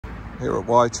Here at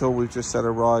Whitehall, we've just had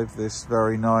arrived this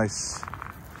very nice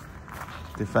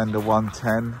Defender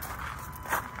 110.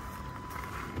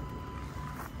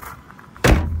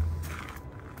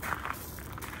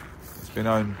 It's been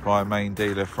owned by a main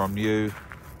dealer from New.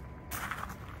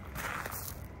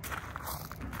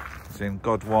 It's in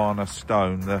Gondwana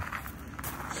stone. The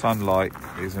sunlight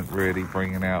isn't really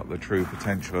bringing out the true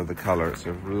potential of the colour. It's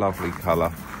a lovely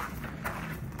colour.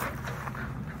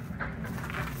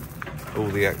 All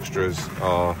the extras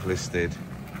are listed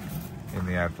in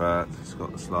the advert. It's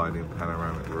got the sliding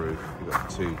panoramic roof, you've got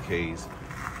the 2 keys,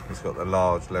 it's got the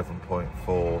large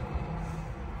 11.4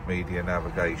 media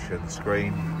navigation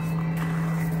screen.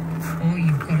 All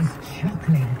you've got is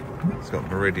chocolate. It's got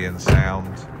Meridian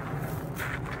sound.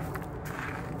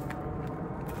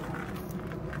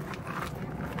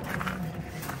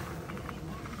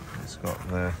 It's got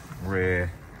the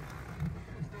rear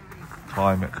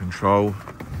climate control.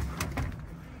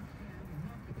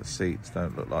 The seats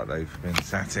don't look like they've been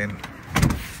sat in.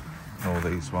 All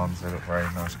these ones, they look very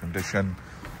nice condition.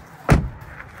 Got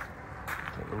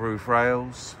the roof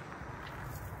rails.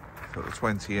 Got the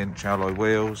 20-inch alloy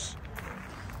wheels.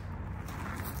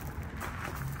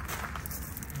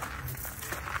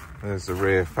 There's the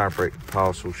rear fabric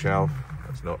parcel shelf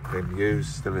that's not been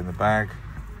used, still in the bag.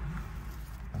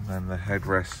 And then the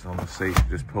headrest on the seat,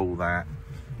 just pull that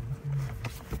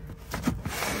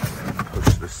and then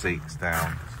push the seats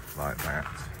down like that.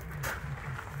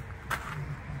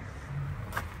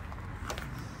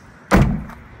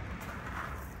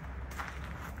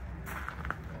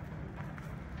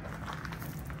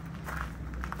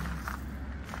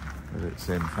 But it's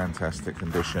in fantastic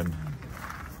condition.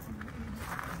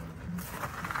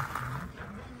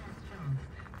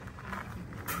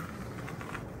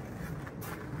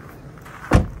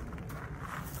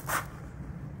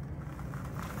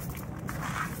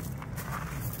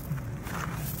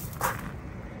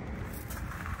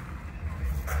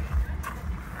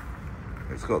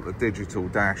 It's got the digital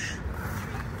dash,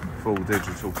 full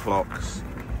digital clocks.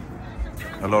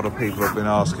 A lot of people have been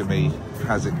asking me,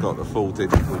 has it got the full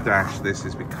digital dash? This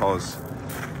is because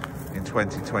in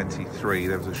 2023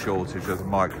 there was a shortage of the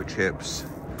microchips,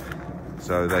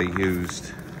 so they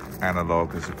used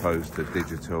analog as opposed to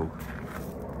digital.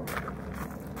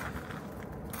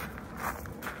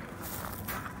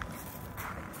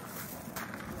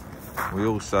 We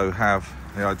also have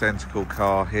the identical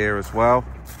car here as well.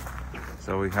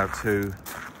 So we have two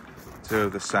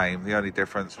of the same. The only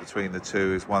difference between the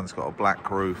two is one's got a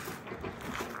black roof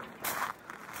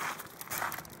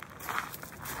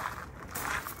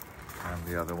and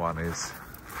the other one is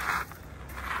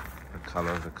the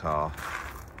colour of the car.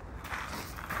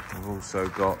 We've also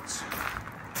got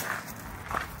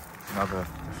another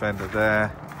Defender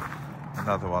there,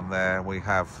 another one there. We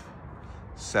have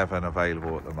 7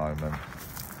 available at the moment.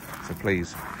 So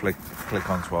please click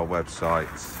onto our website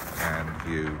and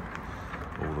view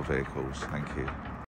all the vehicles. Thank you.